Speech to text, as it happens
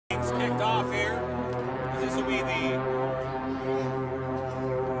kicked off here. This will be the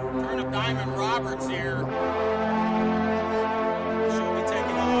turn of Diamond Roberts here. She'll be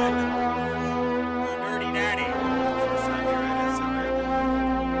taking on the Dirty Daddy.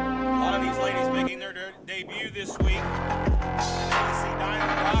 A lot of these ladies making their debut this week. And now you see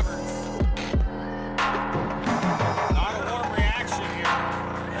Diamond Roberts. Not a warm reaction here.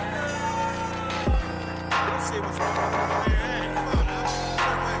 Let's see what's wrong with her. Hey, come on now.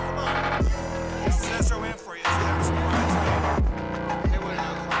 Come on. This is SOM for you. See, that's surprise. They would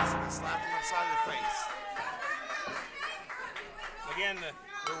have no class and slapped him upside of the face. Again,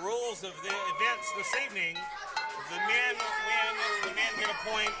 the rules of the events this evening, if the men win, the men get a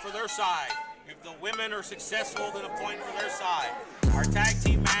point for their side. If the women are successful, then a point for their side. Our tag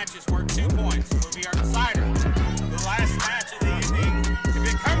team match is worth 2 points. It will be our decider. The last match of the evening,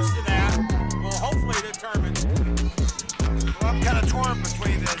 if it comes to that, will hopefully determine. Well, I'm kind of torn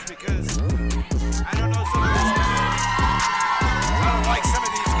between this because I don't know some of these guys. I don't like some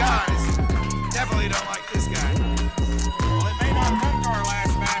of these guys. Definitely don't like this guy. Well, it may not come to our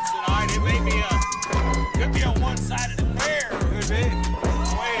last match tonight. It may be could be a one-sided affair. Could be.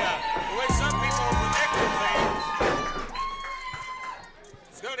 The way some people predict things.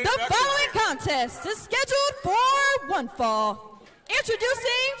 The following contest is scheduled for one fall.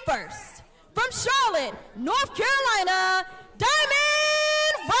 Introducing first, from Charlotte, North Carolina,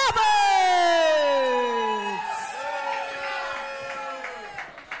 Diamond Roberts.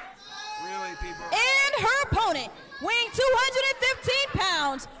 Really, people? And her opponent, weighing 215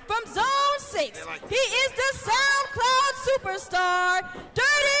 pounds, from Zone 6, he is the SoundCloud superstar,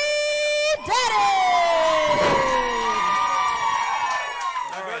 Dirty Daddy.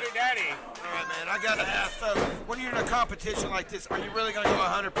 Dirty Daddy. All right, man, I got to ask, when you're in a competition like this, are you really going to go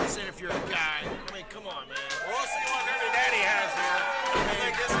 100% if you're a guy? I mean, come on, man. We'll see what Dirty Daddy has here. I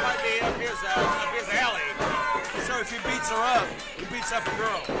think this might be up his alley. So if he beats her up, he beats up a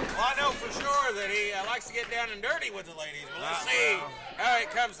girl. Well, I know for sure that he likes to get down and dirty with the ladies. But let's see how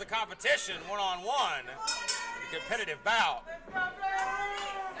it comes to competition, one-on-one, the competitive bout.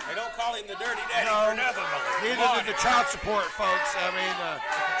 They don't call him the Dirty Daddy for nothing. Neither did the child support folks. I mean,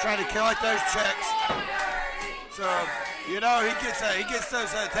 trying to collect those checks. So, you know, he gets those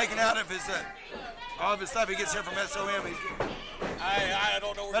taken out of his all of his stuff. He gets here from SOM. I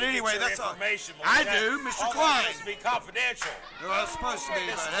don't know where but anyway, you get that's your information. I do, Mr. All Klein. that has to be confidential. Well, it's supposed to be.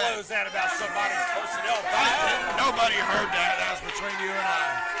 Disclose that about somebody's personnel file. Nobody heard that. That was between you and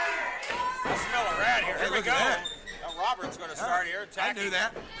I. I smell a rat here. Hey, Here we look go. at that. Now Robert's going to start here. I knew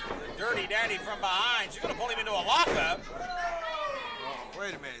that. The Dirty Daddy from behind. She's going to pull him into a lockup.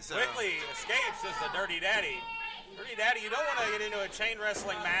 Wait a minute. So. Quickly escapes as the Dirty Daddy. Dirty Daddy, you don't want to get into a chain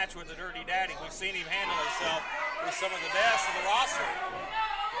wrestling match with the Dirty Daddy. We've seen him handle himself with some of the best of the roster.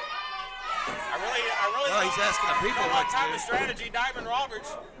 I really well, he's asking the people what to type do. of strategy Diamond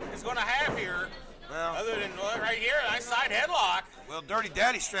Roberts is going to have here. Well, other than right here, a nice side headlock. Well, Dirty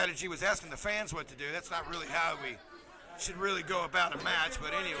Daddy's strategy was asking the fans what to do. That's not really how we should really go about a match,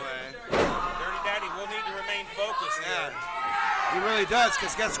 but anyway. Dirty Daddy will need to remain focused here. He really does,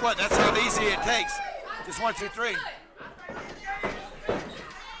 because guess what? That's how easy it takes. Just 1, 2, 3.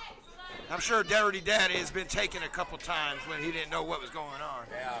 I'm sure Dirty Daddy has been taken a couple times when he didn't know what was going on.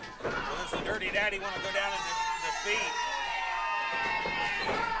 Yeah. Well, does the Dirty Daddy want to go down and defeat?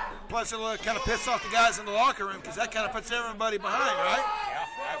 Plus, it'll kind of piss off the guys in the locker room because that kind of puts everybody behind, right?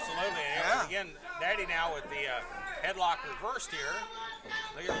 Yeah, absolutely. Yeah. Again, Daddy now with the headlock reversed here.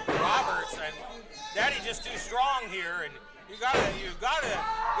 Look at Roberts, and Daddy just too strong here, and you gotta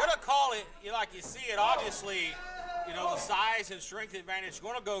call it like you see it. Obviously, you know, the size and strength advantage is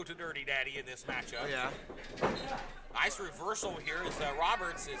going to go to Dirty Daddy in this matchup. Yeah. Nice reversal here as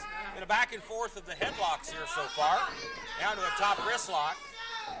Roberts is in a back and forth of the headlocks here so far. Down to a top wrist lock.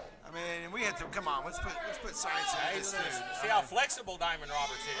 I mean, we have to come on. Let's put science in this too. See how flexible Diamond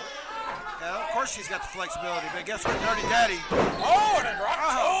Roberts is. Yeah, of course she's got the flexibility, but guess what, Dirty Daddy? Oh, and a drop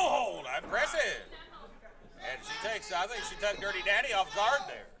toe hold. Impressive. And I think she took Dirty Daddy off guard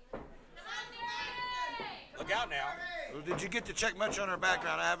there. Look out now. Well, did you get to check much on her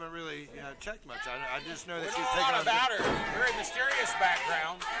background? I haven't really checked much. I just know that We she's know a taken lot on. about her. Very mysterious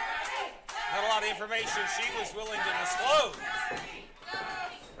background. Not a lot of information she was willing to disclose.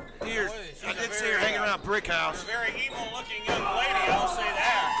 Years. I did see her hanging around Brick House. A very evil-looking young lady, I'll say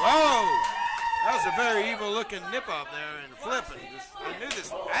that. Whoa! That was a very evil-looking nip up there and flipping. I knew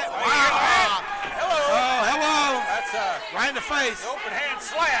this. Wow! Hello. Oh, hello! That's right in the face. Open hand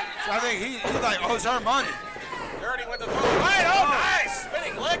slap. So I think he's like, owes her money. Dirty with the throw. Right, oh, nice!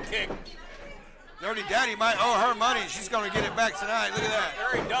 Spinning leg kick. Dirty Daddy might owe her money. She's going to get it back tonight. Look at that.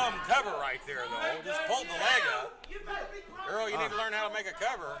 Very dumb cover right there, though. Just pulled the leg up. Girl, you need to learn how to make a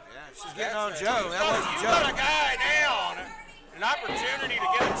cover. Yeah, she's getting on Joe. That wasn't you Joe. got a guy down. An opportunity to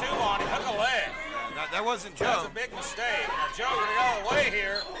get a 2 on him. Hook a leg. Yeah, that wasn't Joe. That's a big mistake. Now, Joe going to go the way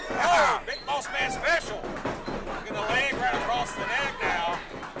here. Oh, big boss man special. Getting a leg right across the neck now.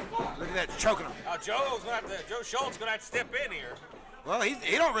 Look at that, choking him. Now, Joe Schultz going to have to step in here. Well, he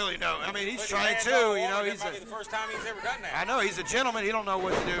don't really know. I mean, he's trying to. You know, he's probably the first time he's ever done that. I know he's a gentleman. He don't know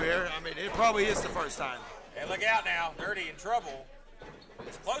what to do here. I mean, it probably is the first time. And look out now, Dirty in trouble.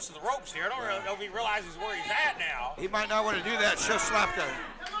 He's close to the ropes here. I don't really know if he realizes where he's at now. He might not want to do that. She'll slap the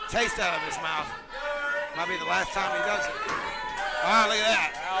taste out of his mouth. Might be the last time he does it. Oh, look at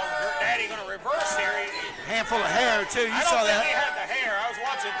that. Now, Dirt Daddy going to reverse here. Handful of hair, too. You saw that. I don't think he had the hair. I was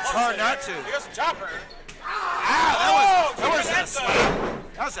watching closely. It's hard not to. He was a chopper. Ow, that was a slap.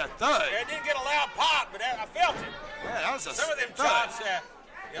 That was a thud. Yeah, it didn't get a loud pop, but I felt it. Yeah, that was a Some of them thud. chops,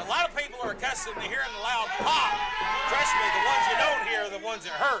 a lot of people are accustomed to hearing the loud pop. Trust me, the ones you don't hear are the ones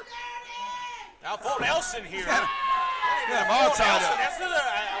that hurt. Now, full Nelson here. Got him all tied up. That's the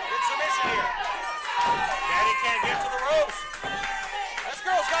good submission here. Daddy can't get to the ropes. This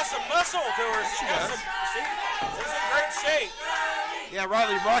girl's got some muscle to her. She's in great shape. Yeah,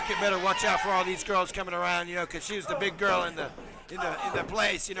 Riley Rocket better watch out for all these girls coming around, you know, because she was the big girl in the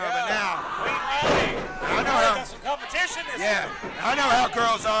place, you know. But now, I know how. Got some competition. I know how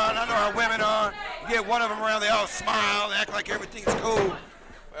girls are. And I know how women are. You get one of them around, they all smile, and act like everything's cool.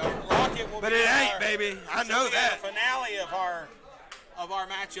 Well, Rocket will but be it ain't, baby. I know that. The finale of our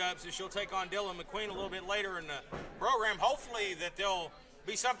matchups, and she'll take on Dylan McQueen a little bit later in the program. Hopefully that there'll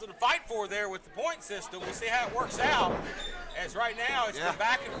be something to fight for there with the point system. We'll see how it works out. As right now, it's been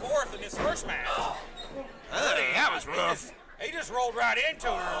back and forth in this first match. That was rough. He just rolled right into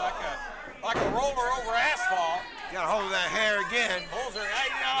her like a roller over asphalt. Got a hold of that hair again. Pulls her. Hey,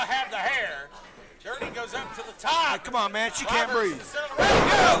 you know, have the hair. Dirty goes up to the top. Hey, come on, man. She can't breathe.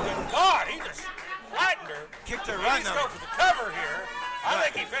 Good God, he just flattened her. Kicked her right now. Let's go for the cover here. I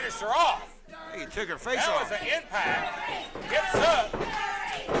think he finished her off. He took her face off. That was an impact. Hips up.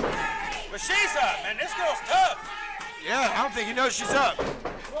 But she's up, man. This girl's tough. Yeah, I don't think he knows she's up.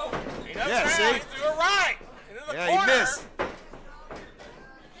 He knows now. See? He threw her right into the corner. He missed.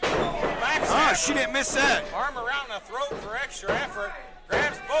 Oh, she didn't miss that. Arm around the throat for extra effort.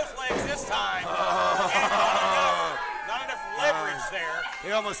 Grabs both legs this time. Not enough leverage there.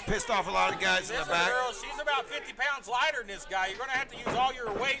 He almost pissed off a lot of guys in the back. Girl, she's about 50 pounds lighter than this guy. You're going to have to use all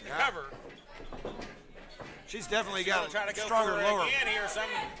your weight to cover. She's definitely got try to go stronger lower. Again here.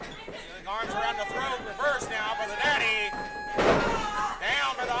 Arms around the throat. Reverse now by the Daddy.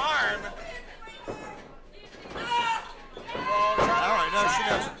 Down by the arm. All right, no, she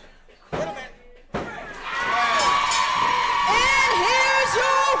knows. Wait a minute. And here's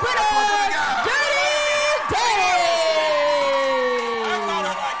your winner, Dirty Daddy. I thought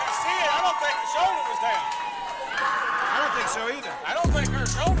it like I see it. I don't think the shoulder was down. I don't think so either. I don't think her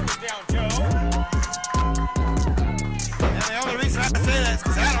shoulder was down, Joe. And the only reason I say that is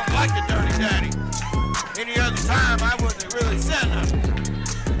because I don't like the Dirty Daddy. Any other time, I wouldn't have really said nothing.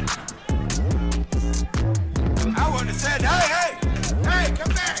 I wouldn't have said, hey,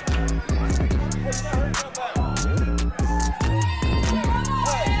 come back.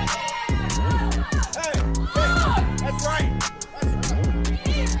 That's right.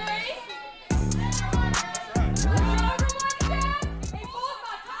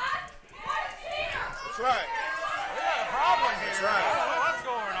 That's right. We got a problem here. That's right. I don't know what's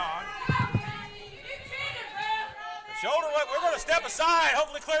going on. The shoulder, we're going to step aside,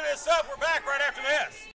 hopefully clear this up. We're back right after this.